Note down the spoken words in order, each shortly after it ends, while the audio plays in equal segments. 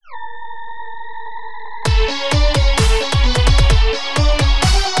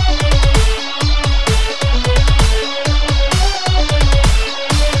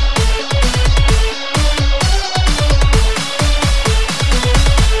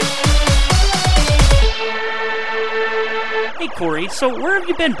Corey. So where have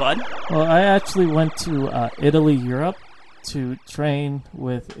you been, bud? Well, I actually went to Italy, Europe, to train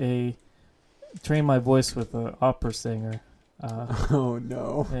my voice with an opera singer. Oh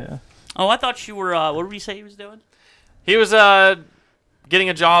no! Yeah. Oh, I thought you were. What did he say he was doing? He was getting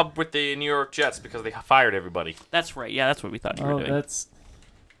a job with the New York Jets because they fired everybody. That's right. Yeah, that's what we thought you were doing. That's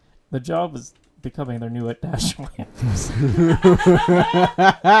the job is becoming their new national anthems.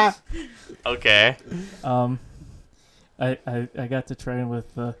 Okay. I got to train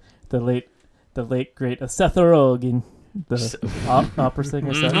with the late great Seth Rogen, the opera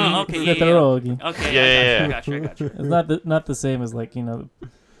singer. Seth okay, Seth yeah. Rogen. Okay, Yeah. Gotcha. It's not the same as like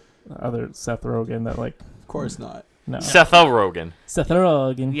other Seth Rogen that like. Of course not. No. Seth Rogen. Seth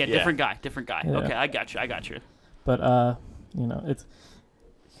Rogen. Yeah, Yeah. different guy. Yeah. Okay, I got you. But it's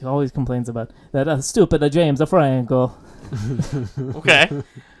he always complains about that stupid James Franco. Okay.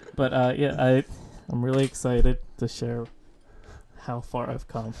 But I'm really excited to share how far I've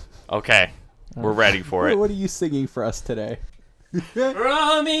come. Okay. We're ready for it. What are you singing for us today?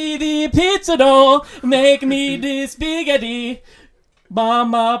 Run me the pizza dough, make me the spaghetti,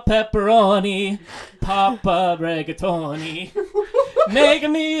 mama pepperoni, papa rigatoni, make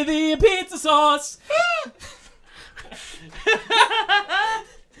me the pizza sauce.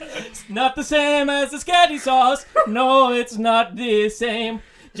 It's not the same as the spaghetti sauce. No, it's not the same.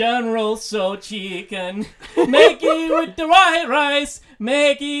 General So Chicken. Make it with the white rice.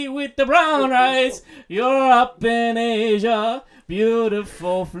 Make it with the brown rice. You're up in Asia.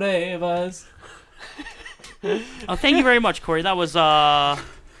 Beautiful flavors. Oh, thank you very much, Corey. That was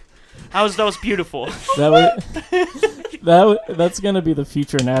beautiful. That's gonna be the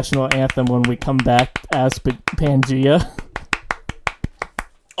future national anthem when we come back as Pangea.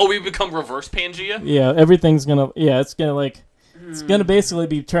 Oh, we become reverse Pangea? Yeah, everything's gonna. Yeah, it's gonna basically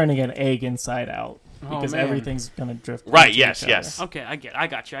be turning an egg inside out because man. everything's gonna drift. Right, into yes, each other. yes. Okay, I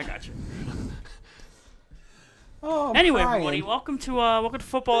got you. Oh, I'm Anyway, crying. everybody, welcome to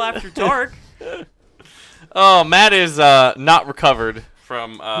Football After Dark. Oh, Matt is not recovered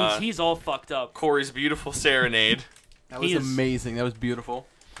from He's all fucked up. Corey's beautiful serenade. That was amazing. That was beautiful.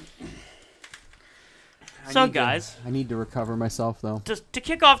 So, guys, I need to recover myself, though. to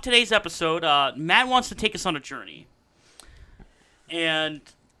kick off today's episode, Matt wants to take us on a journey. And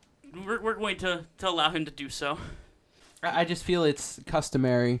we're going to allow him to do so. I just feel it's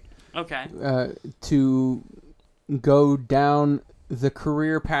customary Okay. to go down the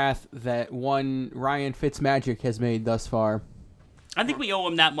career path that one Ryan Fitzmagic has made thus far. I think we owe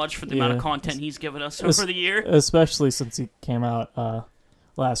him that much for the amount of content he's given us over the year. Especially since he came out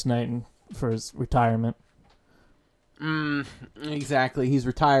last night for his retirement. Exactly. He's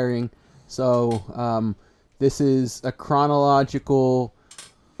retiring. So this is a chronological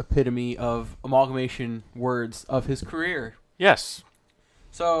epitome of amalgamation words of his career. Yes.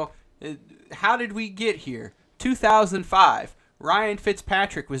 So how did we get here? 2005. Ryan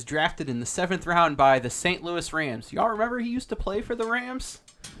Fitzpatrick was drafted in the 7th round by the St. Louis Rams. Y'all remember he used to play for the Rams?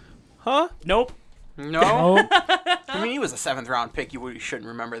 Huh? Nope. No? Oh, I mean, he was a 7th round pick. You shouldn't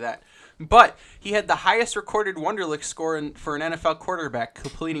remember that. But he had the highest recorded Wonderlic score for an NFL quarterback,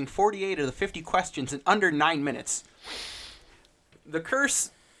 completing 48 of the 50 questions in under 9 minutes. The curse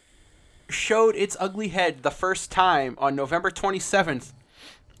showed its ugly head the first time on November 27th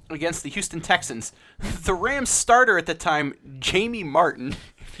against the Houston Texans. The Rams starter at the time, Jamie Martin.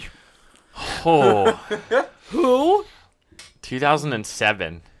 Oh. Who?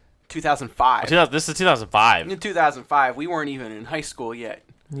 2007. 2005. This is 2005. In 2005, we weren't even in high school yet.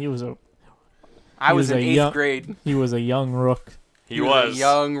 I was in a 8th young- grade. he was a young rook. He was. a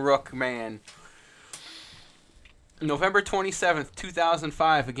young rook man. November 27th,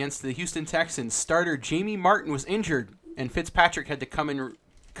 2005, against the Houston Texans, starter Jamie Martin was injured, and Fitzpatrick had to come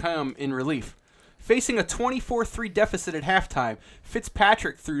in relief. Facing a 24-3 deficit at halftime,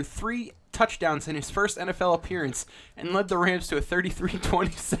 Fitzpatrick threw 3 touchdowns in his first NFL appearance and led the Rams to a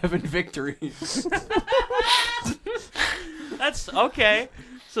 33-27 victory. That's okay.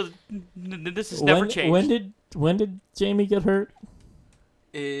 So this has never changed. When did Jamie get hurt?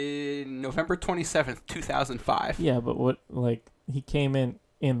 In November 27th, 2005. Yeah, but he came in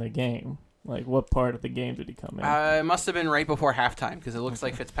the game. Like, what part of the game did he come in? It must have been right before halftime because it looks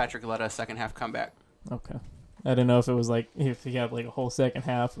like Fitzpatrick led a second half comeback. Okay. I didn't know if it was if he had like a whole second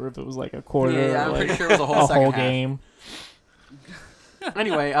half or if it was like a quarter. Yeah, or I'm like pretty sure it was a whole second half. game.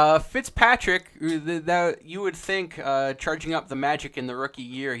 Anyway, Fitzpatrick, you would think charging up the Magic in the rookie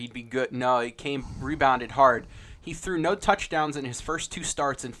year, he'd be good. No, he rebounded hard. He threw no touchdowns in his first 2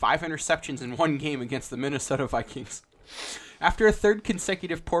 starts and 5 interceptions in 1 game against the Minnesota Vikings. After a 3rd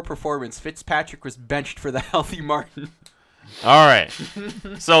consecutive poor performance, Fitzpatrick was benched for the healthy Martin. All right.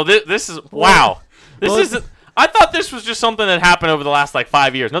 So this is wow. This is. I thought this was just something that happened over the last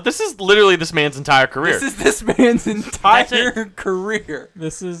 5 years. No, this is literally this man's entire career. This is this man's entire career.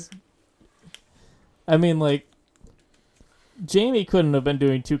 This is. I mean, Jamie couldn't have been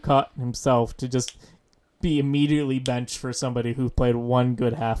doing too hot himself to just be immediately benched for somebody who played one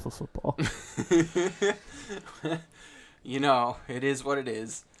good half of football. It is what it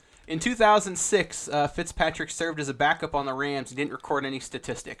is. In 2006, Fitzpatrick served as a backup on the Rams. He didn't record any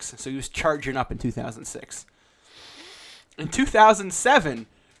statistics, so he was charging up in 2006. In 2007,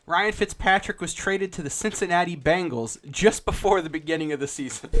 Ryan Fitzpatrick was traded to the Cincinnati Bengals just before the beginning of the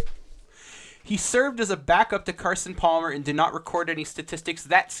season. He served as a backup to Carson Palmer and did not record any statistics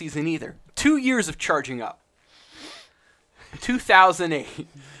that season either. 2 years of charging up. 2008.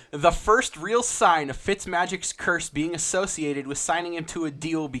 The first real sign of Fitzmagic's curse being associated with signing him to a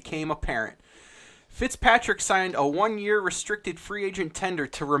deal became apparent. Fitzpatrick signed a 1-year restricted free agent tender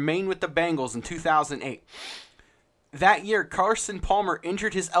to remain with the Bengals in 2008. That year, Carson Palmer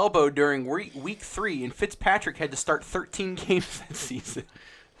injured his elbow during week 3, and Fitzpatrick had to start 13 games that season,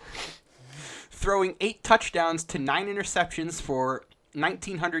 throwing 8 touchdowns to 9 interceptions for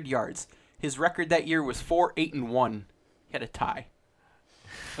 1,900 yards. His record that year was 4-8-1. He had a tie.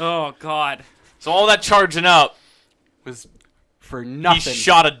 Oh, God. So all that charging up Was for nothing. he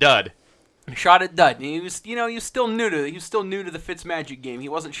shot a dud. Shot at dud. He was still new to the Fitzmagic game. He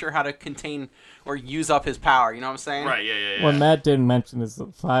wasn't sure how to contain or use up his power. You know what I'm saying? Right, yeah. What Matt didn't mention is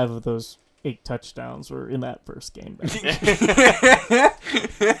that 5 of those 8 touchdowns were in that first game.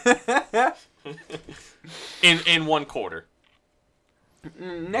 In one quarter.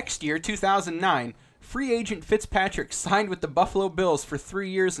 Next year, 2009, free agent Fitzpatrick signed with the Buffalo Bills for 3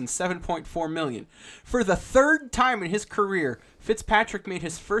 years and $7.4 million. For the third time in his career, Fitzpatrick made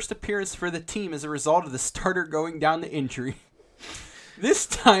his first appearance for the team as a result of the starter going down to injury. This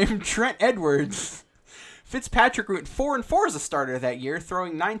time, Trent Edwards. Fitzpatrick went 4-4 as a starter that year,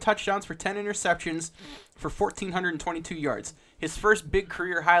 throwing 9 touchdowns for 10 interceptions for 1,422 yards. His first big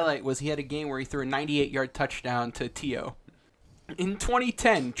career highlight was he had a game where he threw a 98-yard touchdown to T.O. In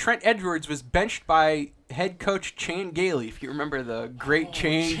 2010, Trent Edwards was benched by head coach Chan Gailey, if you remember the great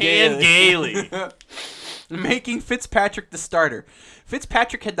Chan Gailey. Making Fitzpatrick the starter.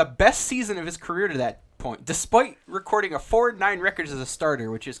 Fitzpatrick had the best season of his career to that point, despite recording a 4-9 record as a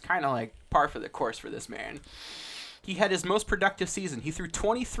starter, which is kind of like par for the course for this man. He had his most productive season. He threw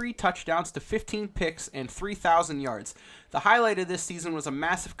 23 touchdowns to 15 picks and 3,000 yards. The highlight of this season was a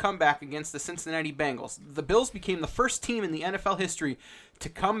massive comeback against the Cincinnati Bengals. The Bills became the first team in the NFL history to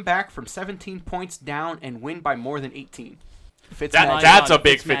come back from 17 points down and win by more than 18. That's a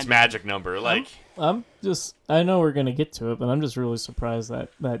big Fitzmagic number. I know we're going to get to it, but I'm just really surprised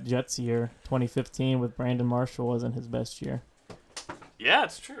that Jets year, 2015, with Brandon Marshall wasn't his best year. Yeah,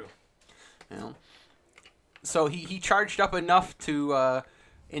 it's true. So he charged up enough to,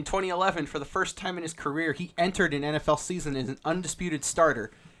 in 2011, for the first time in his career, he entered an NFL season as an undisputed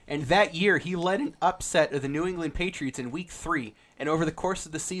starter. And that year, he led an upset of the New England Patriots in Week 3, and over the course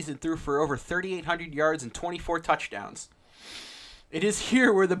of the season threw for over 3,800 yards and 24 touchdowns. It is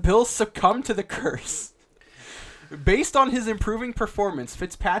here where the Bills succumb to the curse. Based on his improving performance,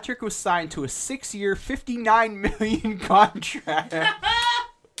 Fitzpatrick was signed to a 6-year, $59 million contract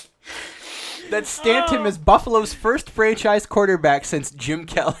that stamped him as Buffalo's first franchise quarterback since Jim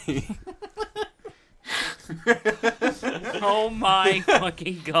Kelly. Oh my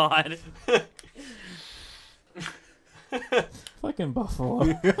fucking God. Fucking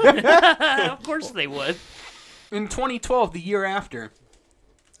Buffalo. Of course they would. In 2012, the year after,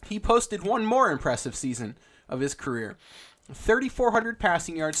 he posted one more impressive season of his career. 3,400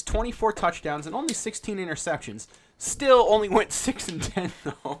 passing yards, 24 touchdowns, and only 16 interceptions. Still only went 6-10,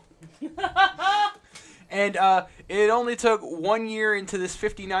 though. And it only took 1 year into this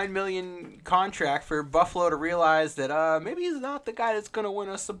 $59 million contract for Buffalo to realize that maybe he's not the guy that's going to win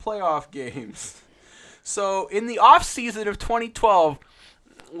us some playoff games. So in the offseason of 2012,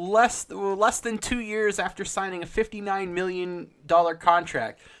 less than 2 years after signing a $59 million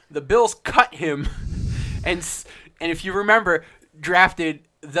contract, the Bills cut him and if you remember, drafted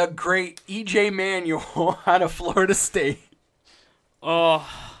the great E.J. Manuel out of Florida State. Oh,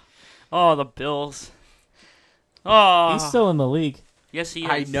 the Bills. Oh, He's still in the league. yes, he is.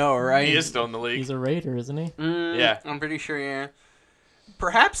 I know, right? He is still in the league. He's a Raider, isn't he? Yeah. I'm pretty sure, yeah.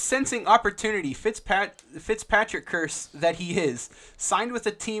 Perhaps sensing opportunity, Fitzpatrick curse that he is, signed with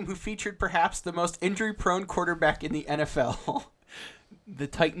a team who featured perhaps the most injury-prone quarterback in the NFL. The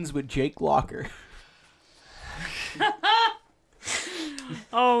Titans with Jake Locker.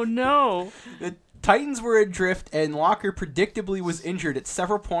 Oh no. Titans were adrift, and Locker predictably was injured at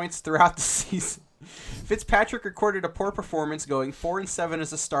several points throughout the season. Fitzpatrick recorded a poor performance, going 4-7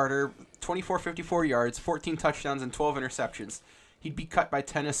 as a starter, 54 yards, 14 touchdowns, and 12 interceptions. He'd be cut by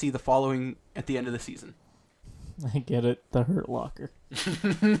Tennessee at the end of the season. I get it. The Hurt Locker.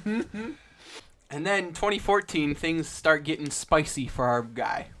 And then 2014, things start getting spicy for our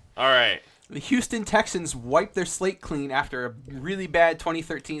guy. All right. The Houston Texans wiped their slate clean after a really bad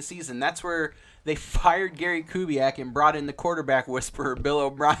 2013 season. That's where they fired Gary Kubiak and brought in the quarterback whisperer, Bill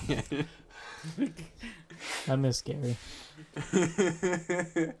O'Brien. I miss Gary.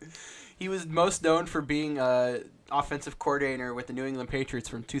 He was most known for being an offensive coordinator with the New England Patriots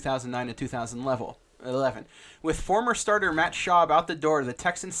from 2009 to 2011. With former starter Matt Schaub out the door, the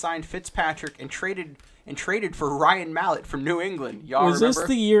Texans signed Fitzpatrick and traded for Ryan Mallett from New England. Y'all Was remember? this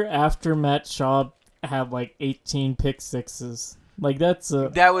the year after Matt Schaub had like 18 pick sixes? Like that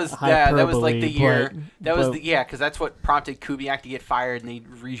was like the year. but- Because that's what prompted Kubiak to get fired, and the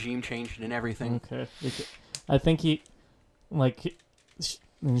regime changed and everything. Okay. I think in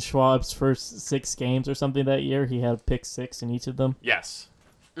Schwab's first 6 games or something that year, he had a pick 6 in each of them. Yes.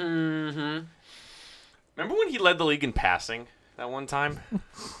 Mm-hmm. Remember when he led the league in passing that one time?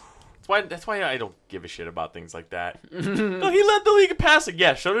 That's why I don't give a shit about things like that. No, he led the league in passing.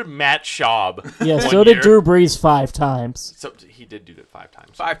 Yeah, so did Matt Schaub. Yeah, one so did year. Drew Brees 5 times. So he did do that 5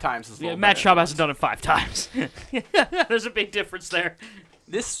 times. 5 times is a Yeah, little Matt better. Schaub hasn't done it 5 times. There's a big difference there.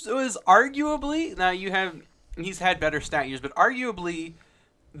 This was arguably, he's had better stat years, but arguably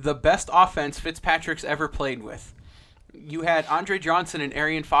the best offense Fitzpatrick's ever played with. You had Andre Johnson and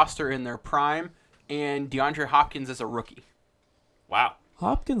Arian Foster in their prime, and DeAndre Hopkins as a rookie. Wow.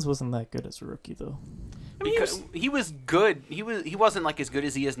 Hopkins wasn't that good as a rookie, though. Because he was good. He wasn't like as good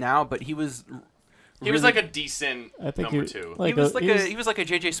as he is now, but he was. He was like a decent I think number he- 2. like he was a- like a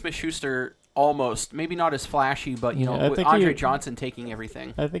JJ Smith-Schuster almost. Maybe not as flashy, but Yeah, I with think Andre he- Johnson taking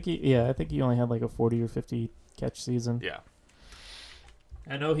everything. I think he only had like a 40 or 50 catch season. Yeah.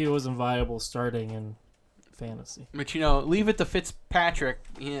 I know he wasn't viable starting in fantasy. But leave it to Fitzpatrick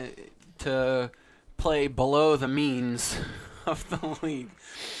to play below the means of the league.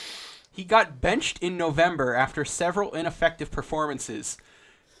 He got benched in November after several ineffective performances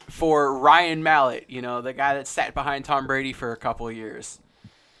for Ryan Mallett, the guy that sat behind Tom Brady for a couple of years.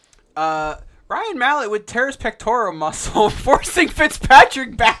 Ryan Mallett would tear his pectoral muscle, forcing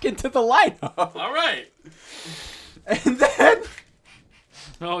Fitzpatrick back into the lineup. All right. And then,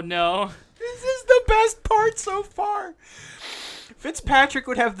 Oh, no. this is the best part so far. Fitzpatrick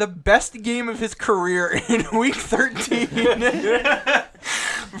would have the best game of his career in Week 13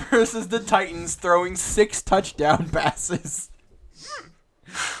 versus the Titans, throwing 6 touchdown passes.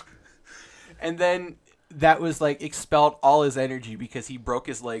 And then that was expelled all his energy because he broke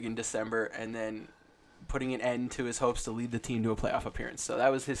his leg in December, and then putting an end to his hopes to lead the team to a playoff appearance. So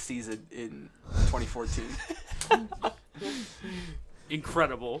that was his season in 2014.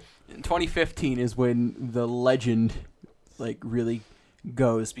 Incredible. In 2015 is when the legend really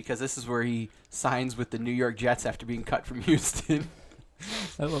goes, because this is where he signs with the New York Jets after being cut from Houston.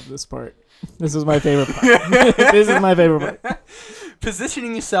 I love this part. This is my favorite part. This is my favorite part.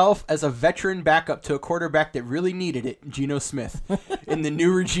 Positioning himself as a veteran backup to a quarterback that really needed it, Geno Smith, in the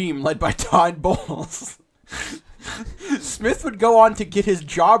new regime led by Todd Bowles. Smith would go on to get his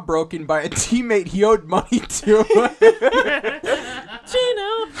jaw broken by a teammate he owed money to.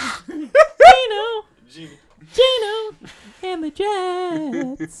 Gino, and the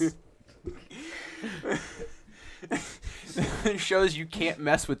Jets. It shows you can't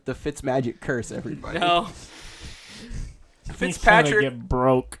mess with the Fitzmagic curse, everybody. No. Fitzpatrick get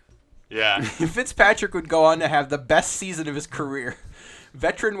broke. Yeah. Fitzpatrick would go on to have the best season of his career.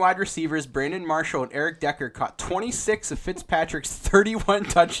 Veteran wide receivers Brandon Marshall and Eric Decker caught 26 of Fitzpatrick's 31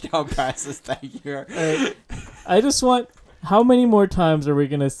 touchdown passes that year. I just want. How many more times are we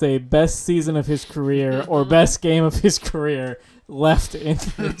gonna say best season of his career or best game of his career left in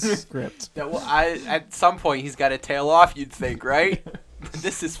the script? At some point, he's got to tail off, you'd think, right? But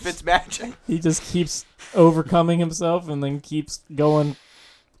this is Fitzmagic. He just keeps overcoming himself and then keeps going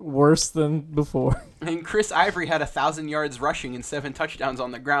worse than before. And Chris Ivory had 1,000 yards rushing and 7 touchdowns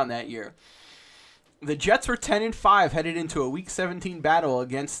on the ground that year. The Jets were 10-5 headed into a Week 17 battle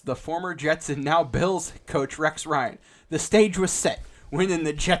against the former Jets and now Bills coach Rex Ryan. The stage was set, winning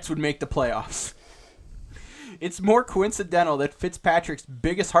the Jets would make the playoffs. It's more coincidental that Fitzpatrick's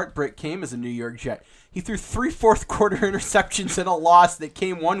biggest heartbreak came as a New York Jet. He threw 3 fourth-quarter interceptions in a loss that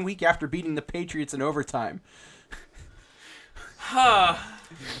came 1 week after beating the Patriots in overtime.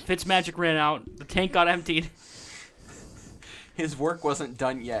 Fitzmagic ran out. The tank got emptied. His work wasn't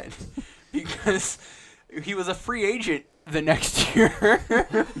done yet. because he was a free agent the next year. They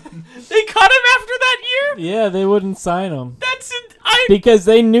cut him after that year? Yeah, they wouldn't sign him I because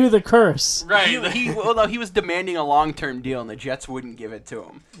they knew the curse. right. he was demanding a long-term deal, and the Jets wouldn't give it to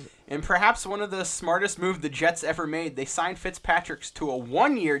him. And perhaps one of the smartest moves the Jets ever made, they signed Fitzpatrick to a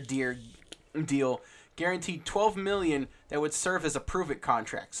one-year deal, guaranteed $12 million that would serve as a prove-it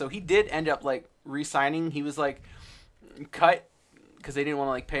contract. So he did end up like re-signing. He was like cut because they didn't want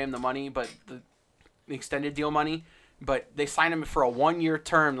to like pay him the money, but the extended deal money. But they signed him for a one-year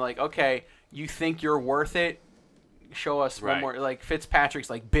term. Like, okay, you think you're worth it? Show us one Right. more. Like Fitzpatrick's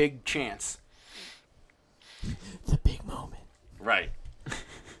like big chance. The big moment. Right.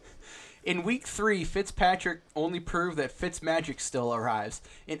 In week 3, Fitzpatrick only proved that Fitzmagic still arrives.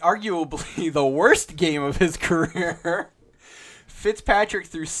 In arguably the worst game of his career, Fitzpatrick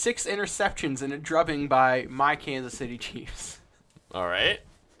threw 6 interceptions in a drubbing by my Kansas City Chiefs. All right.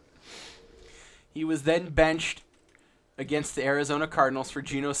 He was then benched against the Arizona Cardinals for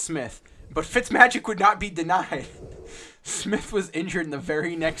Geno Smith, but Fitzmagic would not be denied. Smith was injured in the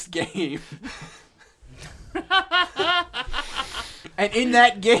very next game. And in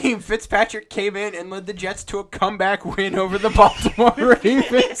that game, Fitzpatrick came in and led the Jets to a comeback win over the Baltimore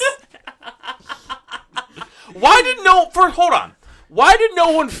Ravens. Hold on. Why did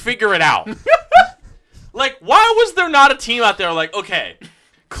no one figure it out? Like, why was there not a team out there like, okay,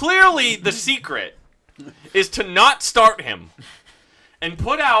 clearly the secret is to not start him and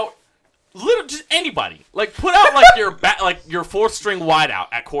put out just anybody. Like, put out like your fourth string wideout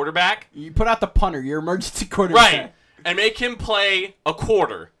at quarterback. You put out the punter, your emergency quarterback. Right. And make him play a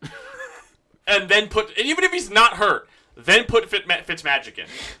quarter. And then even if he's not hurt, then put Fitzmagic in.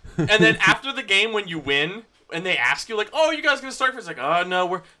 And then after the game when you win, and they ask you like, "Oh, you guys gonna start?" It's like, "Oh no,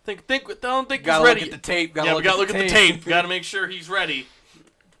 don't think he's ready." Gotta look at the tape. We gotta look at the tape. Gotta make sure he's ready.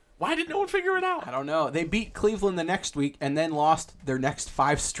 Why did no one figure it out? I don't know. They beat Cleveland the next week and then lost their next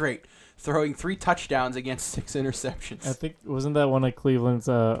 5 straight, throwing 3 touchdowns against 6 interceptions. I think wasn't that one of Cleveland's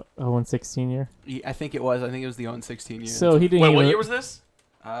 0-16 year? I think it was. I think it was the 0-16 year. So he didn't. Wait, even, what year was this?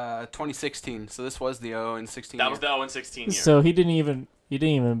 2016. So this was the 0-16 That year. was the 0-16 year. So he didn't even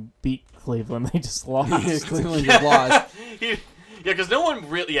beat Cleveland. They just lost. Cleveland just lost. Because no one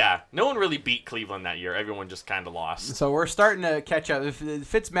really beat Cleveland that year. Everyone just kind of lost. So we're starting to catch up.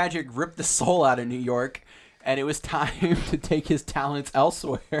 Fitzmagic ripped the soul out of New York, and it was time to take his talents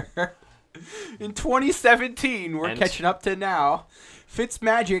elsewhere. In 2017, we're catching up to now.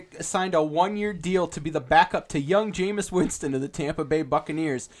 Fitzmagic signed a 1-year deal to be the backup to young Jameis Winston of the Tampa Bay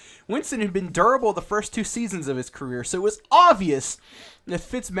Buccaneers. Winston had been durable the first 2 seasons of his career, so it was obvious that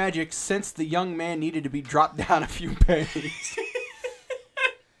Fitzmagic sensed the young man needed to be dropped down a few pegs.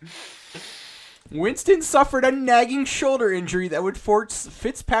 Winston suffered a nagging shoulder injury that would force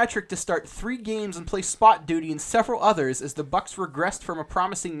Fitzpatrick to start 3 games and play spot duty in several others as the Bucs regressed from a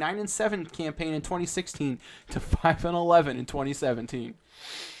promising 9-7 campaign in 2016 to 5-11 in 2017.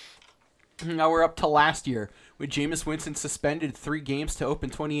 Now we're up to last year. With Jameis Winston suspended 3 games to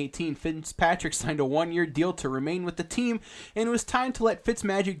open 2018, Fitzpatrick signed a 1-year deal to remain with the team, and it was time to let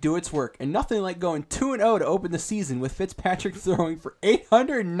Fitzmagic do its work. And nothing like going 2-0 to open the season with Fitzpatrick throwing for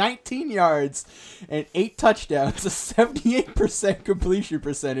 819 yards and 8 touchdowns, a 78% completion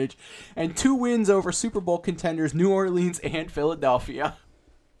percentage, and 2 wins over Super Bowl contenders New Orleans and Philadelphia.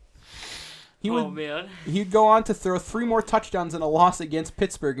 Man. He'd go on to throw 3 more touchdowns in a loss against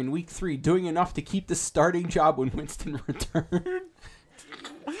Pittsburgh in Week 3, doing enough to keep the starting job when Winston returned,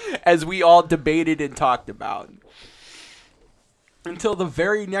 as we all debated and talked about. Until the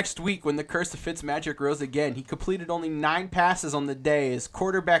very next week when the curse of Fitzmagic rose again. He completed only 9 passes on the day as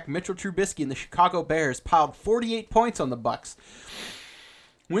quarterback Mitchell Trubisky and the Chicago Bears piled 48 points on the Bucs.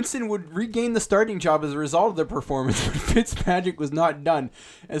 Winston would regain the starting job as a result of the performance, but Fitzmagic was not done,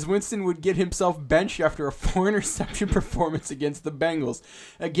 as Winston would get himself benched after a 4-interception performance against the Bengals,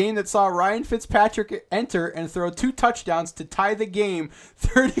 a game that saw Ryan Fitzpatrick enter and throw 2 touchdowns to tie the game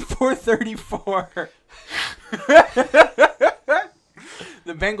 34-34.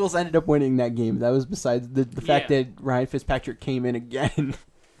 The Bengals ended up winning that game. That was besides the fact that Ryan Fitzpatrick came in again.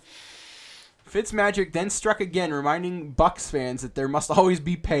 Fitzmagic then struck again, reminding Bucs fans that there must always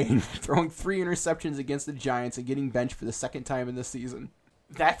be pain, throwing 3 interceptions against the Giants and getting benched for the second time in the season.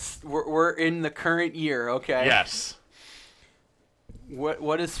 We're in the current year, okay? Yes.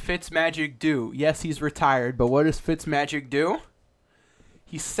 What does Fitzmagic do? Yes, he's retired, but what does Fitzmagic do?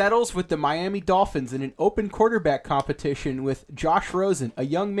 He settles with the Miami Dolphins in an open quarterback competition with Josh Rosen, a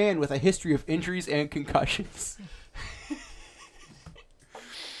young man with a history of injuries and concussions.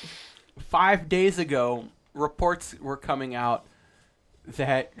 5 days ago, reports were coming out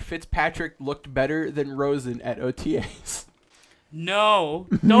that Fitzpatrick looked better than Rosen at OTAs. No,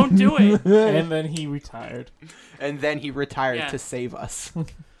 don't do it. And then he retired. And then he retired Yeah. to save us.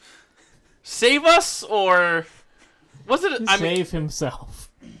 Save us, or was it? I mean, Save himself.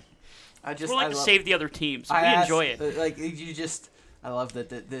 I just We're like I to love- save the other team, so I we asked, enjoy it. Like you just, I love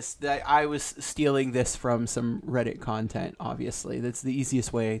that I was stealing this from some Reddit content. Obviously, that's the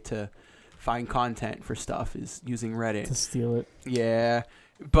easiest way to find content for stuff is using To Reddit. steal it. Yeah,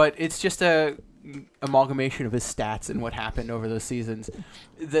 but it's just a amalgamation of his stats and what happened over those seasons.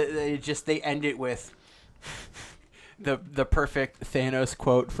 They end it with the perfect Thanos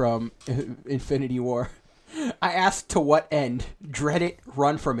quote from Infinity War. I asked to what end? Dread it,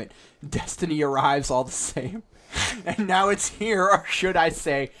 run from it. Destiny arrives all the same. And now it's here, or should I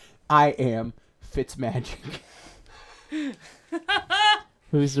say, I am Fitzmagic.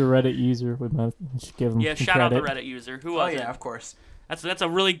 Who's the Reddit user? We should give him Yeah, some shout out credit. the Reddit user. Who Oh was yeah, it? of course. That's a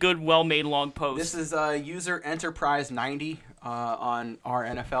really good, well-made long post. This is user Enterprise 90 on our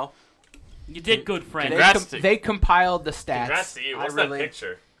NFL. You did good, friend. Congrats to- They compiled the stats. congrats to you. I What's really- that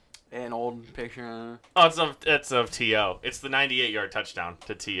picture? An old picture. Oh, it's of T.O. It's the 98-yard touchdown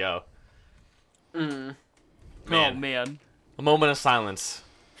to T.O. Mm. Oh Man, man. a moment of silence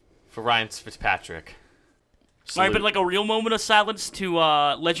for Ryan Fitzpatrick. All right, but Salute. like a real moment of silence to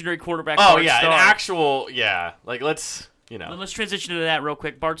legendary quarterback. Oh Bart yeah, Starr. an actual Like let's Let's transition to that real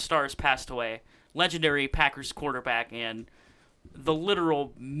quick. Bart Starr has passed away. Legendary Packers quarterback and the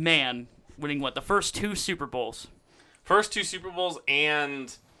literal man winning the first 2 Super Bowls. First 2 Super Bowls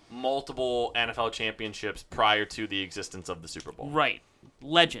and multiple NFL championships prior to the existence of the Super Bowl. Right.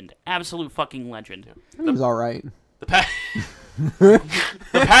 Legend. Absolute fucking legend. He was all right. The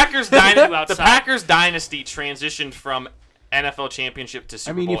Packers outside. the Packers dynasty transitioned from NFL championship to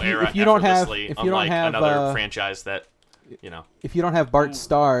Super mean, Bowl if you- era if you don't have- effortlessly, if you don't unlike have, another franchise that, If you don't have Bart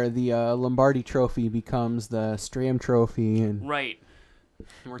Starr, the Lombardi Trophy becomes the Stram Trophy, and Right.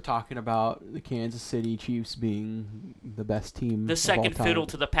 we're talking about the Kansas City Chiefs being the best team. The of second all time. fiddle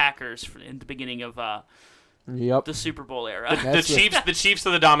to the Packers in the beginning of Yep. the Super Bowl era. the That's the Chiefs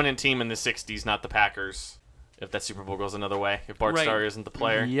are the dominant team in the 60s, not the Packers. If that Super Bowl goes another way, if Bart Right. Starr isn't the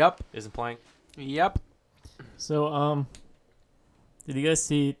player, Yep. isn't playing. Yep. So, did you guys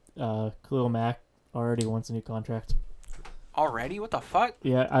see Khalil Mack already wants a new contract? Already? What the fuck?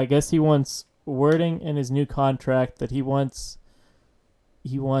 Yeah, I guess he wants wording in his new contract that he wants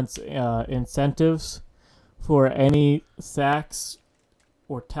incentives for any sacks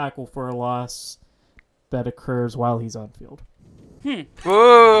or tackle for a loss that occurs while he's on field. Wait.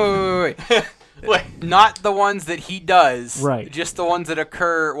 Wait, Not the ones that he does. Right. Just the ones that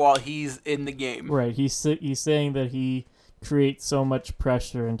occur while he's in the game. Right, he's saying that he creates so much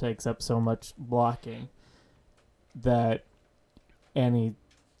pressure and takes up so much blocking that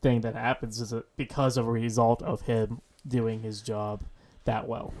anything that happens is because of a result of him doing his job that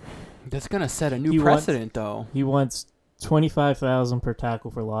well. That's gonna set a new He wants- precedent, though. He wants $25,000 per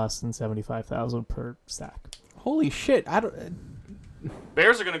tackle for loss and $75,000 per sack. Holy shit! I don't.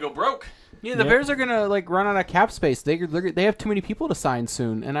 Bears are gonna go broke. Yeah, the Yep. Bears are gonna run out of cap space. They have too many people to sign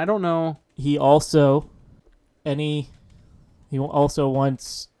soon, and I don't know. He also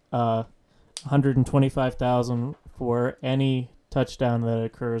wants $125,000 for any touchdown that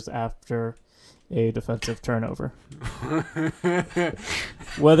occurs after a defensive turnover.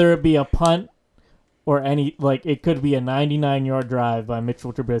 Whether it be a punt or it could be a 99-yard drive by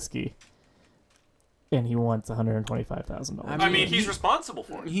Mitchell Trubisky, and he wants $125,000. I I mean, mean, he's responsible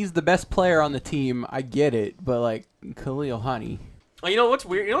for it. He's the best player on the team. I get it, but Khalil Honey. You know what's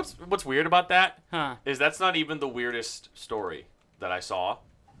weird? You know what's weird about that Huh. is that's not even the weirdest story that I saw.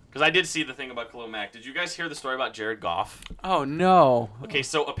 Because I did see the thing about Khalil Mack. Did you guys hear the story about Jared Goff? Oh no. Okay,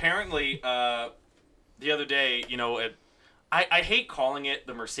 so apparently the other day, I hate calling it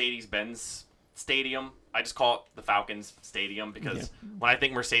the Mercedes-Benz Stadium. I just call it the Falcons Stadium because when I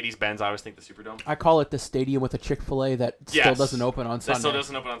think Mercedes-Benz, I always think the Superdome. I call it the stadium with a Chick-fil-A that still Yes. doesn't open on That Sunday. still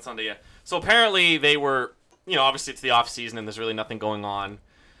doesn't open on Sunday yet. So apparently they were, obviously it's the off season and there's really nothing going on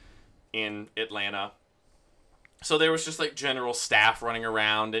in Atlanta. So there was just general staff running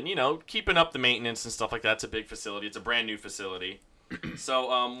around and, keeping up the maintenance and stuff like that. It's a big facility. It's a brand new facility.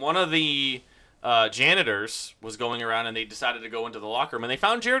 So one of the janitors was going around and they decided to go into the locker room and they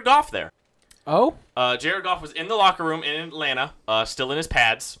found Jared Goff there. Oh? Jared Goff was in the locker room in Atlanta, still in his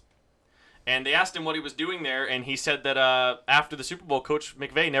pads. And they asked him what he was doing there, and he said that after the Super Bowl, Coach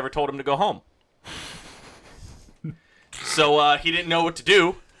McVay never told him to go home. So he didn't know what to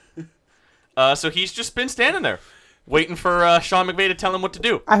do. So he's just been standing there, waiting for Sean McVay to tell him what to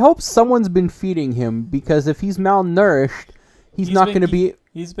do. I hope someone's been feeding him, because if he's malnourished, he's not been- going to be.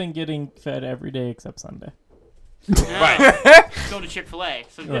 He's been getting fed every day except Sunday. Right. Going to Chick-fil-A.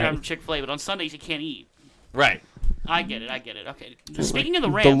 So good Right. having Chick-fil-A, but on Sundays you can't eat. Right. I get it. Okay. Speaking of the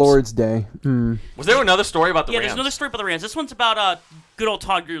The Rams. Lord's Day. Hmm. Was there another story about the Yeah, Rams? there's another story about the Rams. This one's about good old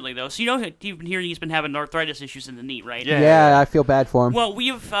Todd Gurley, though. So you've been hearing he's been having arthritis issues in the knee, right? Yeah. Yeah, I feel bad for him. Well,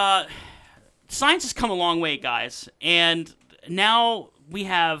 science has come a long way, guys, and now we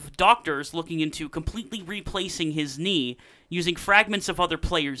have doctors looking into completely replacing his knee using fragments of other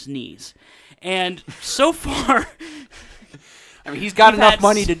players' knees. And so far, I mean, he's got we've enough had-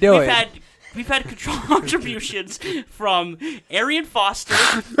 money to do it. We've had contributions from Arian Foster,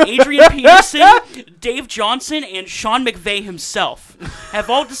 Adrian Peterson, Dave Johnson, and Sean McVay himself have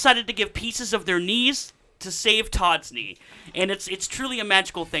all decided to give pieces of their knees to save Todd's knee. And it's truly a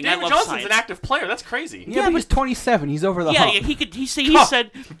magical thing. I David love Johnson's science. an active player. That's crazy. yeah, but he's 27. He's over the Yeah, hump. yeah,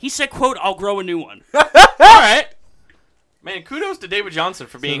 he said, quote, I'll grow a new one. All right. Man, kudos to David Johnson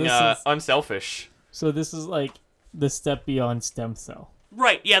for being this is- unselfish. So this is like the step beyond stem cell.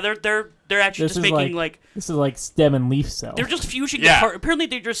 Right, yeah, they're actually This just is making this is like stem and leaf cell. they're just fusing Yeah. apparently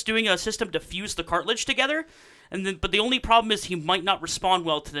they're just doing a system to fuse the cartilage together. But the only problem is he might not respond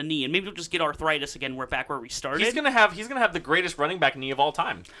well to the knee, and maybe we'll just get arthritis again. We're back where we started. He's gonna have the greatest running back knee of all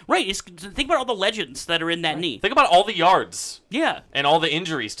time. Right. Think about all the legends that are in that knee. Think about all the yards Yeah. and all the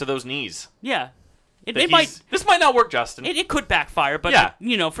injuries to those knees. Yeah. It That might. This might not work, Justin. It could backfire, but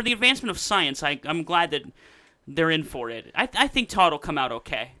Yeah. for the advancement of science, I'm glad that they're in for it. I think Todd will come out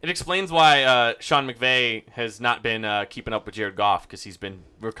okay. It explains why Sean McVay has not been keeping up with Jared Goff, because he's been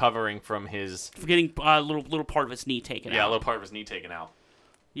recovering from his For getting a little part of his knee taken a out. little part of his knee taken out.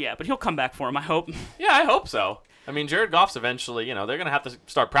 Yeah, but he'll come back for him. I hope. Yeah, I hope so. I mean, Jared Goff's eventually, they're gonna have to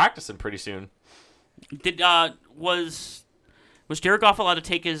start practicing pretty soon. Was Jared Goff allowed to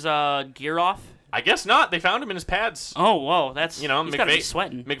take his gear off? I guess not. They found him in his pads. Oh, whoa, that's he's got to be McVay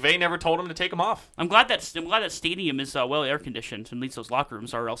sweating. McVay never told him to take them off. I'm glad that stadium is well air conditioned, and at least those locker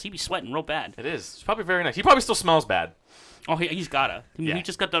rooms are, or else he'd be sweating real bad. It is. It's probably very nice. He probably still smells bad. Oh, he's gotta. I mean, Yeah. he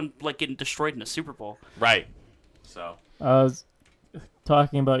just got done getting destroyed in the Super Bowl. Right. So. I was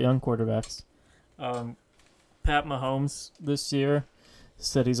talking about young quarterbacks. Pat Mahomes this year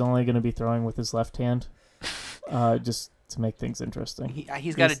said he's only going to be throwing with his left hand, just to make things interesting.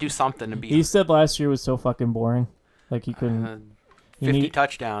 He's got to do something to be He said last year was so fucking boring, like he couldn't. 50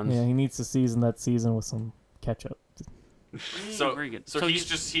 touchdowns. Yeah, he needs to season that season with some catch up. So very good. So he's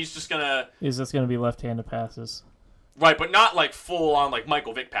just gonna He's just going to be left-handed passes. right, but not like full on like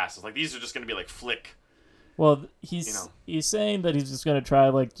Michael Vick passes. Like these are just gonna be like flick. Well, he's saying that he's just going to try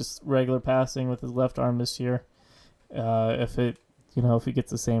like just regular passing with his left arm this year. If he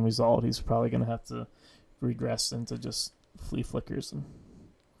gets the same result, he's probably going to have to regress into just flea flickers and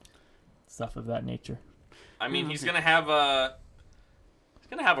stuff of that nature. I mean, he's gonna have a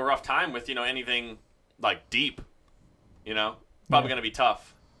rough time with anything like deep. Probably gonna be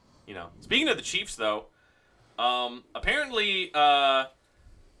tough. Speaking of the Chiefs, though, apparently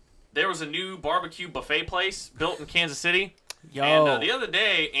there was a new barbecue buffet place built in Kansas City. Yo. And the other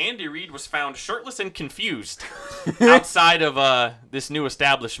day, Andy Reid was found shirtless and confused outside of this new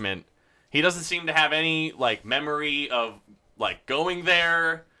establishment. He doesn't seem to have any memory of going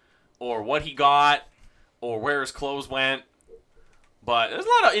there, or what he got, or where his clothes went. But there's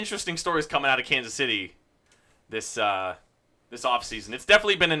a lot of interesting stories coming out of Kansas City this offseason. It's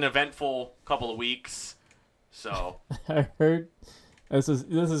definitely been an eventful couple of weeks. So I heard this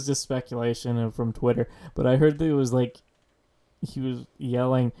is just speculation and from Twitter, but I heard that it was he was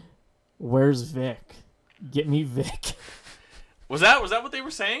yelling, "Where's Vic? Get me Vic!" was that what they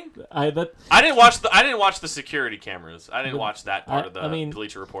were saying? I didn't watch the security cameras. I didn't watch that part of the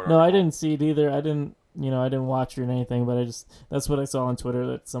Bleacher Report. No, I article. didn't see it either. I didn't watch it or anything, but that's what I saw on Twitter,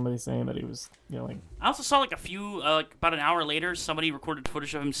 that somebody saying that he was yelling. I also saw about an hour later, somebody recorded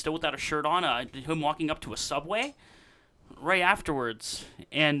footage of him still without a shirt on, him walking up to a Subway right afterwards,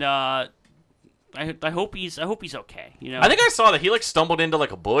 and I hope he's okay. I think I saw that he stumbled into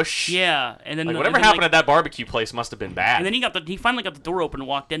a bush. Yeah, and then Whatever and then, happened at that barbecue place must have been bad. And then he finally got the door open and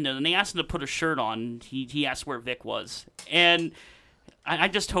walked in there. And they asked him to put a shirt on. He asked where Vic was, and I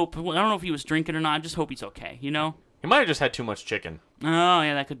just hope. I don't know if he was drinking or not. I just hope he's okay. He might have just had too much chicken. Oh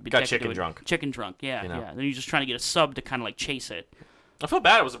yeah, that could be. Got that could do chicken it. drunk. Chicken drunk. Yeah, yeah. Then he's just trying to get a sub to kind of chase it. I feel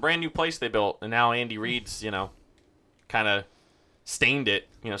bad. It was a brand new place they built, and now Andy Reid's kind of stained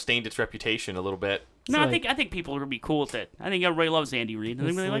its reputation a little bit. No, I think people are gonna be cool with it. I think everybody loves Andy Reid. And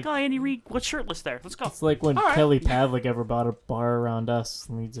they're gonna be like, "Oh, Andy Reid, what's shirtless there? Let's go." It's like when All right. Kelly Pavlik ever bought a bar around us,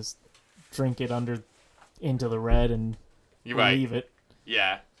 and we just drink it into the red and You're right. leave it.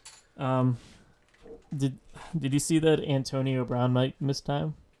 Yeah. Did you see that Antonio Brown might miss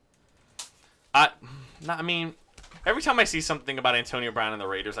time? I mean, every time I see something about Antonio Brown and the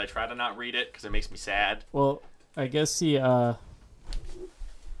Raiders, I try to not read it because it makes me sad. Well, I guess he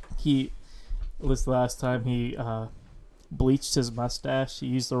this last time he bleached his mustache. He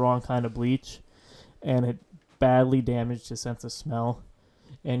used the wrong kind of bleach, and it badly damaged his sense of smell.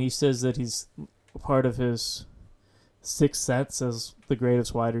 And he says that he's part of his sixth sense as the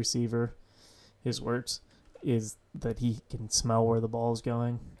greatest wide receiver. His words is that he can smell where the ball is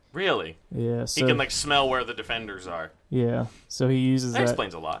going. Really? Yeah. So, He can like smell where the defenders are. Yeah. So he uses That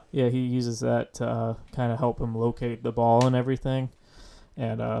explains a lot. Yeah, he uses that to kind of help him locate the ball and everything.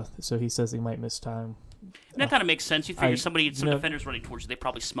 And so he says he might miss time. And that kind of makes sense. You figure some know- defenders running towards you, they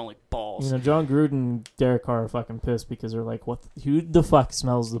probably smell like balls. You know, John Gruden and Derek Carr are fucking pissed because they're like, who the fuck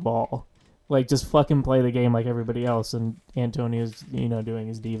smells the ball? Like, just fucking play the game like everybody else. And Antonio's, doing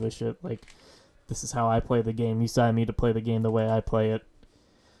his diva shit. Like, this is how I play the game. You signed me to play the game the way I play it.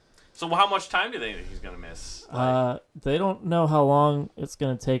 So how much time do they think he's gonna miss? They don't know how long it's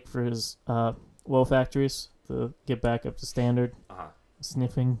going to take for his woe factories to get back up to standard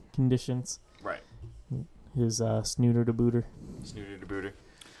sniffing conditions. Right. His snooter to booter. Snooter to booter.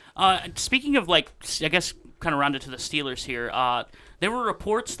 Speaking of, I guess, kind of rounded to the Steelers here, there were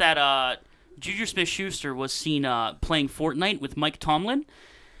reports that Juju Smith-Schuster was seen playing Fortnite with Mike Tomlin,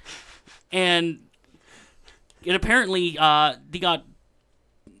 and apparently Mike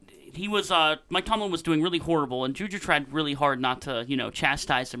Tomlin was doing really horrible, and Juju tried really hard not to,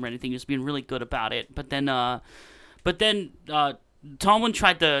 chastise him or anything. He was being really good about it, but then Tomlin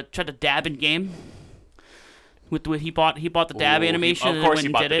tried to dab in game. He bought the dab animation, of course and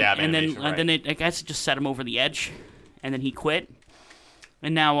he then bought did the it, dab and animation, then I guess it just set him over the edge, and then he quit.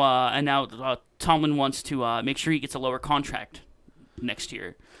 And now Tomlin wants to make sure he gets a lower contract next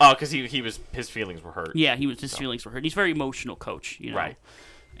year. Oh, because his feelings were hurt. Yeah, his feelings were hurt. He's a very emotional coach, Right.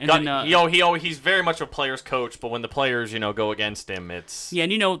 And then, he's very much a player's coach, but when the players, go against him, it's... Yeah,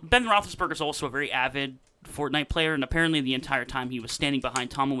 and Ben Roethlisberger's also a very avid Fortnite player, and apparently the entire time he was standing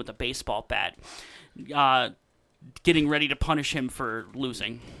behind Tomlin with a baseball bat, getting ready to punish him for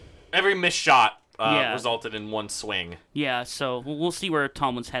losing. Every missed shot resulted in one swing. Yeah, so we'll see where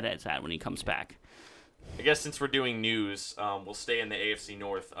Tomlin's head is at when he comes back. I guess since we're doing news, we'll stay in the AFC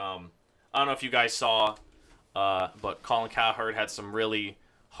North. I don't know if you guys saw, but Colin Cowherd had some really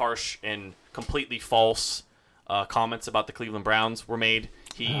harsh and completely false comments about the Cleveland Browns were made.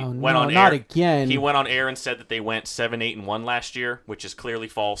 He went on air. Not again. He went on air and said that they went 7-8-1 last year, which is clearly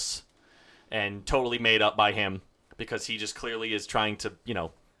false and totally made up by him because he just clearly is trying to,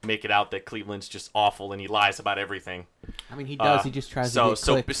 make it out that Cleveland's just awful and he lies about everything. I mean, he does. He just tries to get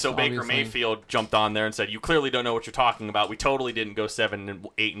clicks, So Baker obviously. Mayfield jumped on there and said, "You clearly don't know what you're talking about. We totally didn't go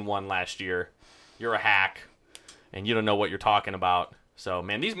 7-8-1 last year. You're a hack, and you don't know what you're talking about." So,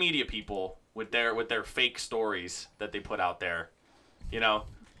 man, these media people with their fake stories that they put out there,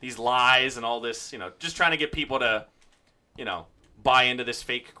 these lies and all this, just trying to get people to, buy into this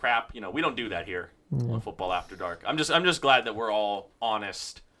fake crap. We don't do that here on Football After Dark. I'm just glad that we're all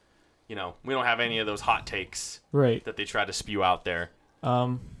honest. We don't have any of those hot takes that they try to spew out there.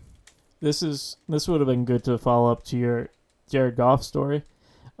 This would have been good to follow up to your Jared Goff story.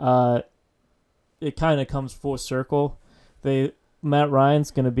 It kind of comes full circle. Matt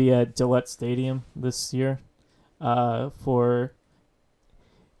Ryan's going to be at Gillette Stadium this year for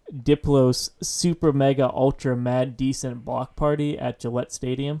Diplo's super mega ultra mad decent block party at Gillette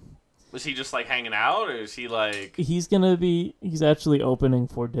Stadium. Was he just hanging out, or is he He's actually opening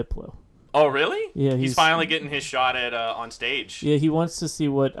for Diplo. Oh, really? Yeah, he's finally getting his shot at on stage. Yeah, he wants to see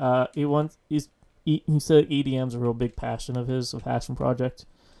what he wants. He said EDM's a real big passion of his, a passion project.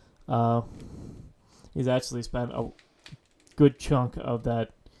 He's actually spent a good chunk of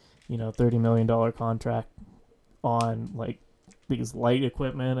that, $30 million contract on these light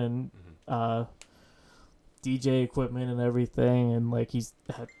equipment and DJ equipment and everything, and he's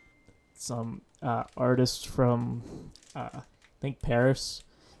had some artists from I think Paris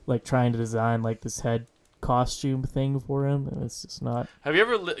trying to design this head costume thing for him, and it's just not. Have you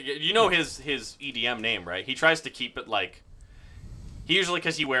ever his EDM name, right? He tries to keep it he usually,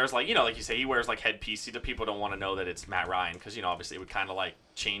 because he wears like you say, he wears headpiece. The people don't want to know that it's Matt Ryan because obviously it would kind of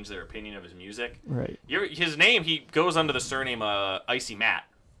change their opinion of his music. Right. His name, he goes under the surname Icy Matt.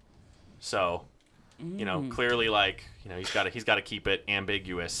 So, clearly he's got to keep it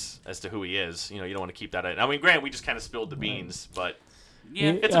ambiguous as to who he is. You don't want to keep that. I mean, granted, we just kind of spilled the beans, but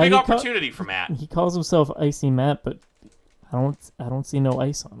Yeah, it's a big opportunity for Matt. He calls himself Icy Matt, but I don't see no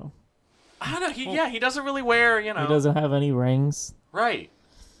ice on him. I don't know. He doesn't really wear. He doesn't have any rings. Right.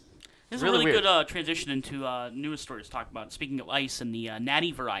 This is a really good transition into newest stories to talk about. Speaking of ice and the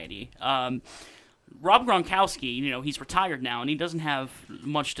natty variety, Rob Gronkowski, he's retired now and he doesn't have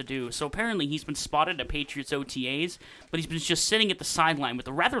much to do. So apparently he's been spotted at Patriots OTAs, but he's been just sitting at the sideline with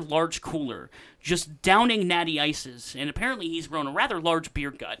a rather large cooler, just downing natty ices. And apparently he's grown a rather large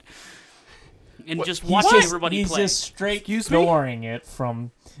beer gut. And just watching everybody play. He's just straight storing it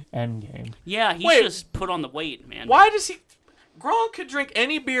from Endgame. Yeah, he's just put on the weight, man. Why does he... Gronk could drink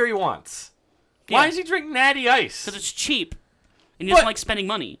any beer he wants. Yeah. Why does he drink Natty Ice? Because it's cheap. And he doesn't like spending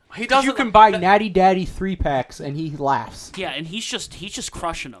money. He doesn't. You can buy Natty Daddy 3-packs, and he laughs. Yeah, and he's just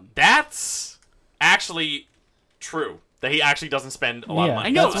crusking them. That's actually true. That he actually doesn't spend a lot of money.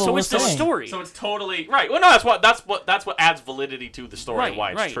 I know. So it's the story. So it's totally right. Well, no, that's what adds validity to the story. Right,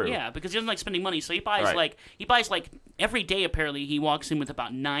 why it's true. Yeah, because he doesn't like spending money, so he buys like every day. Apparently, he walks in with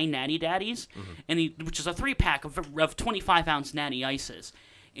about 9 Natty Daddies, and which is a 3-pack of 25-ounce Natty Ices.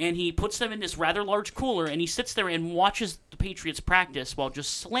 And he puts them in this rather large cooler, and he sits there and watches the Patriots practice while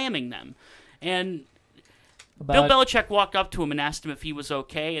just slamming them. And Bill Belichick walked up to him and asked him if he was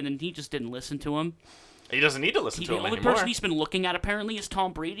okay, and then he just didn't listen to him. He doesn't need to listen to him anymore. The only person he's been looking at, apparently, is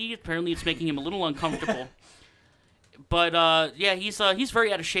Tom Brady. Apparently, it's making him a little uncomfortable. But, he's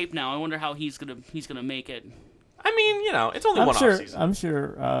very out of shape now. I wonder how he's gonna make it. I mean, it's only one offseason. I'm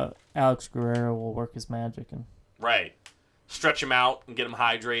sure Alex Guerrero will work his magic. Right. Stretch him out and get him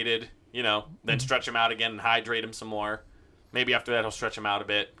hydrated, then stretch him out again and hydrate him some more. Maybe after that he'll stretch him out a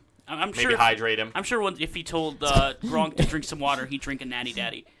bit. Maybe hydrate him. I'm sure if he told Gronk to drink some water, he'd drink a Natty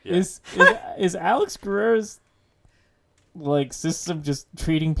Daddy. Yeah. Is Alex Guerrero's system just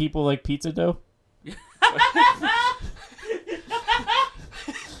treating people like pizza dough?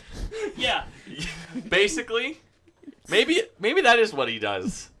 Yeah. Basically. Maybe that is what he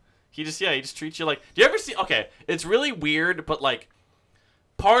does. He just treats you like... Do you ever see... Okay, it's really weird, but,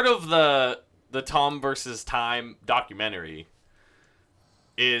 part of the Tom versus Time documentary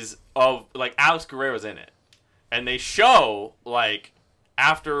is of, Alex Guerrero's in it. And they show,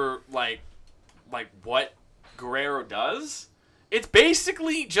 after, what Guerrero does, it's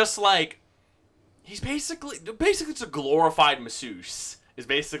basically just, he's basically it's a glorified masseuse, is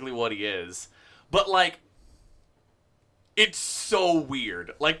basically what he is. But, it's so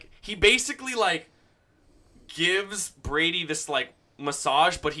weird. He basically, gives Brady this,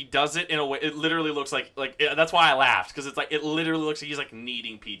 massage, but he does it in a way... It literally looks like that's why I laughed, because it's, it literally looks like he's,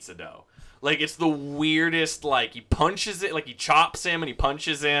 kneading pizza dough. It's the weirdest, he punches it, he chops him and he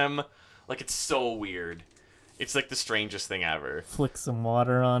punches him. It's so weird. It's, the strangest thing ever. Flick some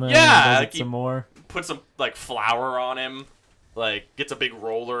water on him. Yeah. Does some more. Put some, flour on him. Gets a big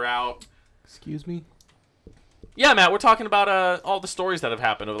roller out. Excuse me? Yeah, Matt, we're talking about all the stories that have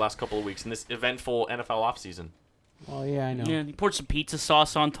happened over the last couple of weeks in this eventful NFL offseason. Oh, yeah, I know. Yeah, he poured some pizza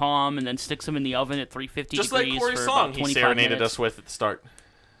sauce on Tom and then sticks him in the oven at 350 Just degrees like Corey's for song about 25 he serenaded minutes. us with at the start.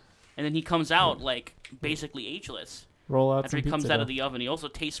 And then he comes out, basically ageless. Roll out After he some comes pizza out dough. of the oven, he also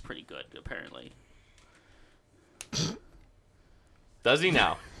tastes pretty good, apparently. Does he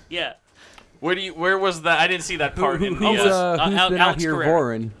now? Yeah. Where was that? I didn't see that part in the... Who's been out Alex here Guerrero.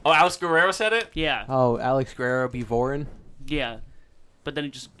 voring? Oh, Alex Guerrero said it? Yeah. Oh, Alex Guerrero be voring? Yeah. But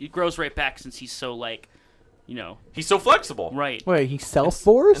then it grows right back since he's so, He's so flexible. Right. Wait, he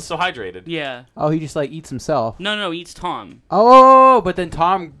self-bores? And so hydrated. Yeah. Oh, he just, eats himself. No, he eats Tom. Oh, but then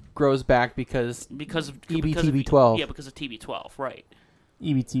Tom grows back because of EBTB12. Yeah, because of TB12, right.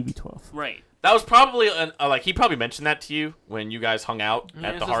 EBTB12. Right. That was probably, he probably mentioned that to you when you guys hung out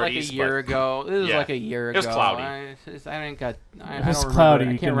at the Hardee's. This was a year ago. This was Yeah. a year ago. It was cloudy. I didn't got... I It was don't cloudy, remember. you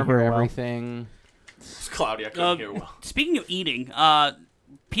I can't couldn't remember hear well. everything. It's cloudy. I couldn't hear well. Speaking of eating,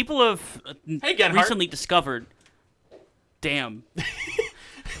 people have Hey, Genhart. recently discovered... Damn.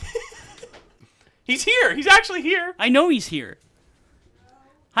 He's here. He's actually here. I know he's here.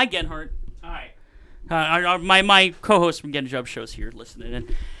 Hi, Genhart. Hi, My co-host from Get a Job Show's here listening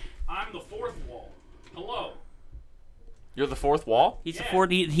in. I'm the fourth wall. Hello. You're the fourth wall? He's the Yeah. fourth.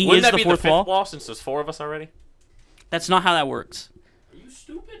 He Wouldn't is that the be fourth the fifth wall. since there's 4 of us already? That's not how that works. Are you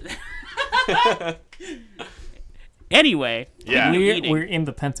stupid? Anyway, Yeah. speaking of eating, We're in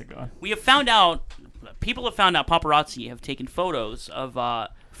the Pentagon. people have found out, paparazzi have taken photos of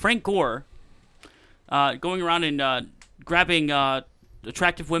Frank Gore going around and grabbing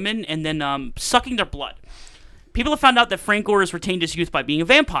attractive women and then sucking their blood. People have found out that Frank Gore has retained his youth by being a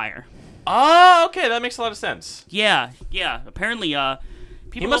vampire. Oh, okay. That makes a lot of sense. Yeah. Apparently,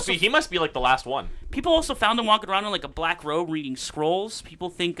 He must be the last one. People also found him walking around in a black robe reading scrolls. People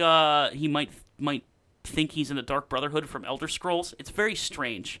think he might think he's in the Dark Brotherhood from Elder Scrolls. It's very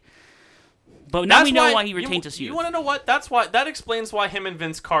strange. But now we know why he retains his youth. You want to know what? That explains why him and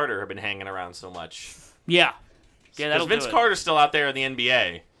Vince Carter have been hanging around so much. Yeah. Because Vince Carter's still out there in the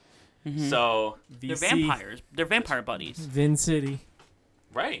NBA. Mm-hmm. So they're vampires. They're vampire buddies. Vin City.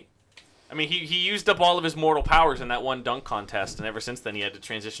 Right. I mean, he used up all of his mortal powers in that one dunk contest, and ever since then he had to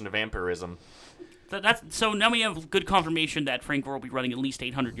transition to vampirism. So now we have good confirmation that Frank Gore will be running at least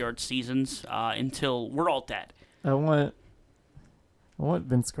 800-yard seasons until we're all dead. I want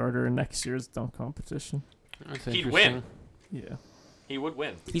Vince Carter in next year's dunk competition. He'd win. Yeah. He would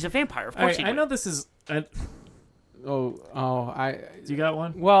win. He's a vampire, of course. I know this is. Do you got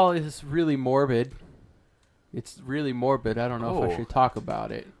one? Well, it's really morbid. It's really morbid. I don't know if I should talk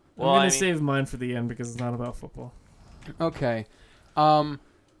about it. Well, I'm going to save mine for the end because it's not about football. Okay.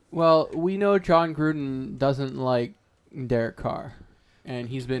 Well, we know John Gruden doesn't like Derek Carr, and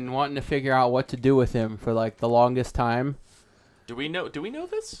he's been wanting to figure out what to do with him for like the longest time. Do we know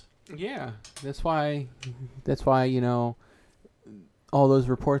this? Yeah. That's why all those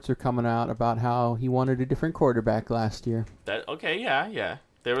reports are coming out about how he wanted a different quarterback last year. Yeah.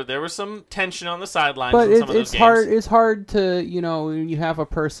 There was some tension on the sidelines. But in some of those games. It's hard to when you have a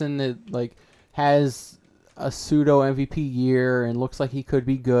person that like has a pseudo MVP year and looks like he could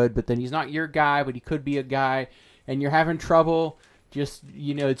be good, but then he's not your guy, but he could be a guy, and you're having trouble. Just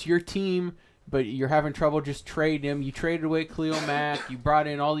it's your team, but you're having trouble just trading him. You traded away Khalil Mack. You brought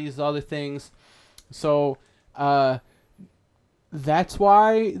in all these other things, so. That's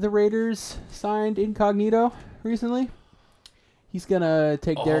why the Raiders signed Incognito recently. He's going to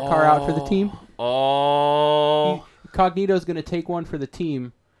take Derek Carr out for the team. Incognito's going to take one for the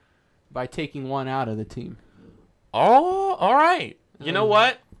team by taking one out of the team. Oh, all right. You know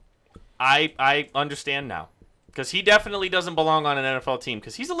what? I understand now. Because he definitely doesn't belong on an NFL team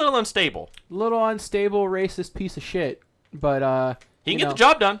because he's a little unstable. Racist piece of shit. But he can get the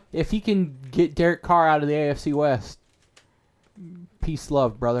job done. If he can get Derek Carr out of the AFC West, peace,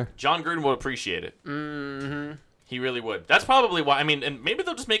 love, brother. John Gruden would appreciate it. Mm-hmm. He really would. That's probably why. I mean, and maybe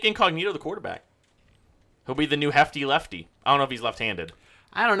they'll just make Incognito the quarterback. He'll be the new hefty lefty. I don't know if he's left-handed.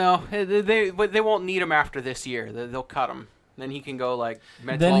 I don't know. They won't need him after this year. They'll cut him. Then he can go like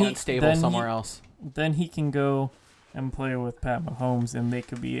mentally unstable somewhere else. Then he can go and play with Pat Mahomes, and they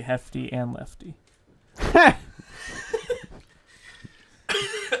could be hefty and lefty.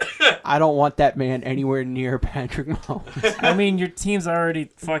 I don't want that man anywhere near Patrick Mahomes. I mean, your team's already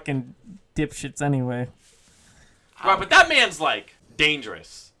fucking dipshits anyway. Right, but that man's like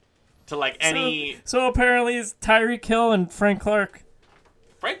dangerous to like any. So apparently it's Tyreek Hill and Frank Clark.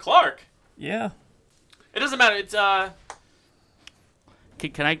 Frank Clark? Yeah. It doesn't matter. It's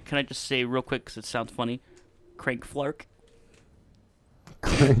Can I just say real quick because it sounds funny? Crank Flark.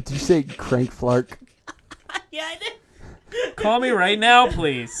 Did you say Crank Flark? Yeah, I did. Call me right now,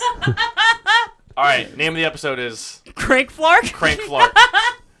 please. All right, name of the episode is Crank Flark. Crank Flark.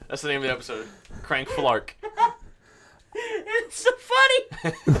 That's the name of the episode. Crank Flark. It's so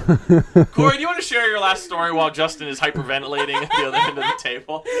funny. Corey, do you want to share your last story while Justin is hyperventilating at the other end of the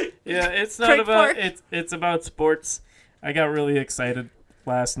table? Yeah, it's not about it's about sports. I got really excited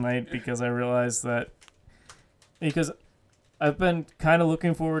last night because I realized because I've been kind of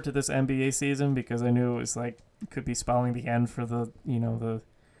looking forward to this NBA season because I knew it was like could be spelling the end for the the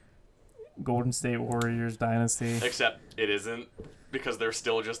Golden State Warriors dynasty. Except it isn't because they're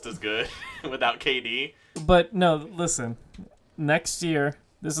still just as good without KD. But no, listen. Next year,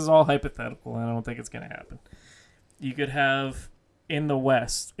 this is all hypothetical, and I don't think it's going to happen. You could have in the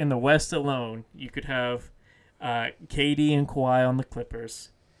West alone, you could have KD and Kawhi on the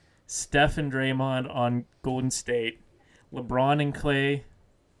Clippers, Steph and Draymond on Golden State, LeBron and Klay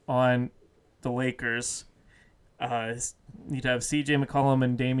on the Lakers. You'd have CJ McCollum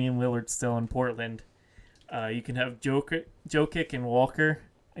and Damian Lillard still in Portland. You can have Jokic and Walker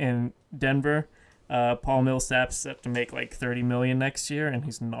in Denver. Paul Millsap's set to make like $30 million next year, and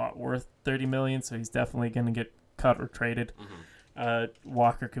he's not worth $30 million, so he's definitely going to get cut or traded. Mm-hmm.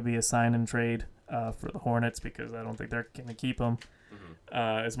 Walker could be a sign and trade for the Hornets because I don't think they're going to keep him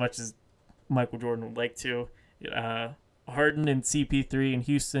as much as Michael Jordan would like to. Harden and CP3 in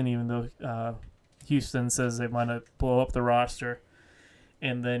Houston, even though Houston says they want to blow up the roster.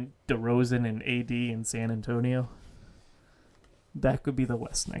 And then DeRozan and AD in San Antonio. That could be the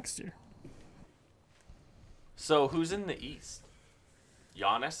West next year. So who's in the East?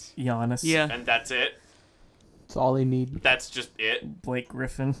 Giannis? Yeah. And that's it? That's all they need. That's just it? Blake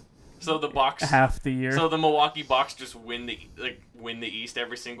Griffin. So the Bucks half the year. So the Milwaukee Bucks just win the East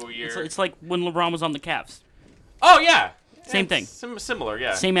every single year. It's like when LeBron was on the Cavs. Oh yeah. Same thing. Similar,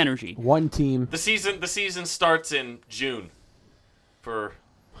 yeah. Same energy. One team. The season starts in June. For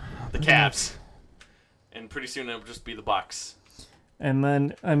the Cavs. And pretty soon it'll just be the Bucks. And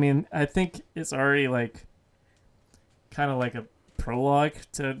then, I mean, I think it's already like kind of like a prologue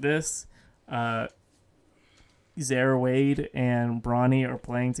to this. Zara Wade and Bronny are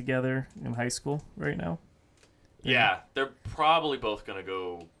playing together in high school right now. Yeah, they're probably both going to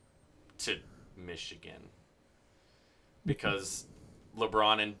go to Michigan. Because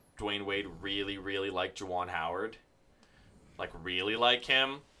LeBron and Dwayne Wade really, really like Juwan Howard. Like, really like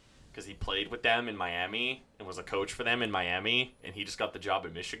him. Because he played with them in Miami and was a coach for them in Miami. And he just got the job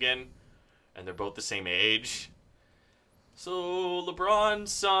at Michigan. And they're both the same age. So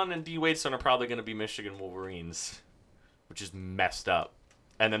LeBron's son and D Wade's son are probably going to be Michigan Wolverines. Which is messed up.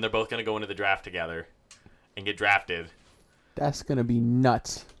 And then they're both going to go into the draft together. And get drafted. That's gonna be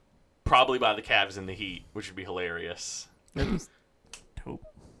nuts. Probably by the Cavs and the Heat. Which would be hilarious. Dope.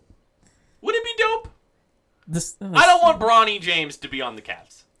 Would it be dope? This, I don't want Bronny James to be on the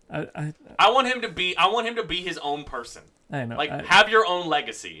Cavs. I I want him to be his own person. know. Like, have your own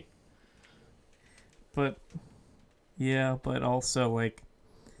legacy. But yeah, but also like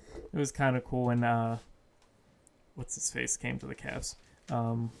it was kind of cool when what's his face came to the Cavs.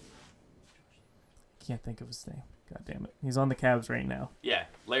 Can't think of his name. God damn it, he's on the Cavs right now. Yeah,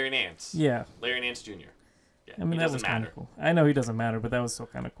 Larry Nance. Yeah, Larry Nance Jr. Yeah, I mean he that doesn't was kind matter. of cool. I know he doesn't matter, but that was still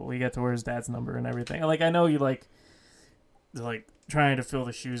kind of cool. He got to wear his dad's number and everything. Like I know you like trying to fill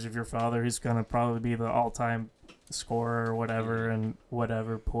the shoes of your father. He's gonna probably be the all-time scorer or whatever, and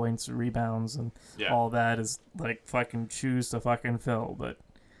whatever points, rebounds, and Yeah. all that is like fucking shoes to fucking fill. But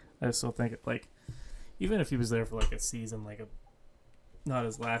I still think it like even if he was there for like a season, like not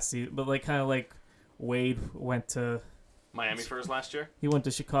his last season, but like kind of like Wade went to Miami for his last year? he went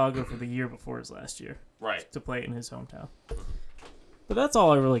to Chicago for the year before his last year Right. to play it in his hometown. But that's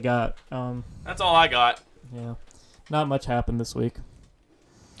all I really got. That's all I got. Yeah, not much happened this week.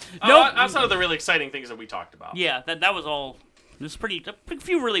 Nope. Outside of the really exciting things that we talked about. Yeah, that was all. There's a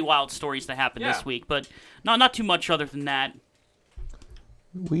few really wild stories that happened Yeah. this week, but not too much other than that.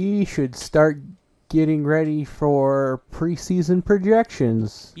 We should start getting ready for preseason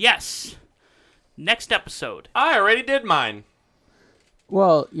projections. Yes. Next episode. I already did mine.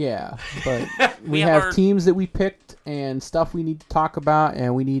 Well, yeah, but we We have have our- teams that we picked and stuff we need to talk about,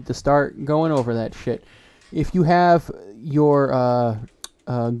 and we need to start going over that shit. If you have your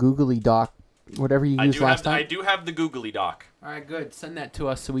Googly Doc, whatever you used last time. I do have the Googly Doc. All right, good. Send that to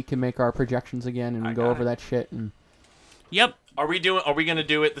us so we can make our projections again and I go got over it. that shit. And Yep. Are we gonna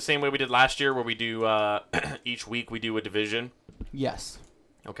do it the same way we did last year, where we do each week we do a division? yes,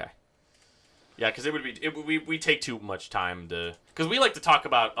 Okay. Yeah, because we take too much time because we like to talk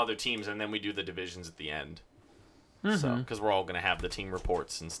about other teams and then we do the divisions at the end. So because we're all gonna have the team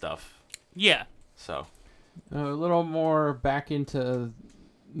reports and stuff. Yeah. So a little more back into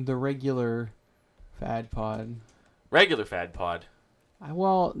the regular Fad Pod. regular Fad Pod.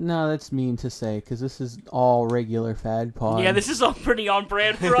 Well, no, that's mean to say because this is all regular Fad Pod. Yeah, this is all pretty on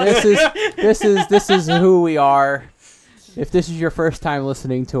brand for us. this is who we are. If this is your first time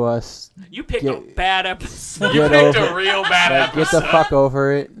listening to us, You picked a Get- bad episode. You Get picked over- a real bad get episode. the fuck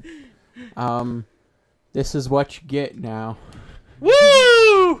over it. This is what you get now.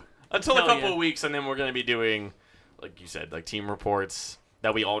 Woo! Until a Hell couple yeah. of weeks, and then we're gonna be doing, like you said, like team reports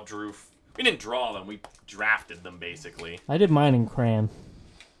that we all drew. We didn't draw them; we drafted them basically. I did mine in crayon.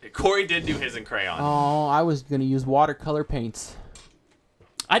 Corey did do his in crayon. Oh, I was gonna use watercolor paints.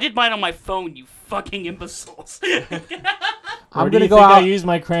 I did mine on my phone, you fucking imbeciles. I'm Where do gonna you go think I out. used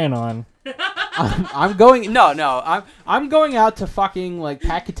my crayon on? I'm going. No. I'm going out to fucking like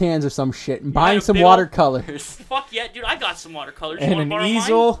Pacatans or some shit and buying a some big ol' watercolors. Fuck yeah, dude, I got some watercolors. You And wanna an borrow mine?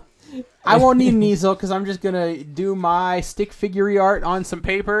 easel. I won't need an easel because I'm just gonna do my stick figure art on some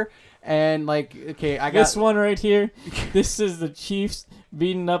paper and like okay, I got This one right here. This is the Chiefs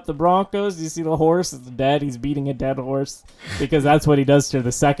beating up the Broncos. You see the horse? It's the dad. He's beating a dead horse because that's what he does to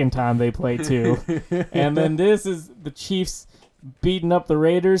the second time they play too. And then this is the Chiefs beating up the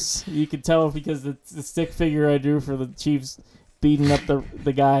Raiders. You can tell because the stick figure I drew for the Chiefs beating up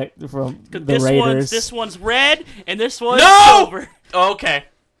the guy from the Raiders. This one's red, and this one's No! silver. Oh, okay.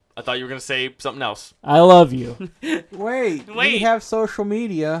 I thought you were gonna say something else. I love you. Wait, we Wait. have social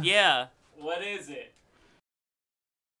media. Yeah. What is it?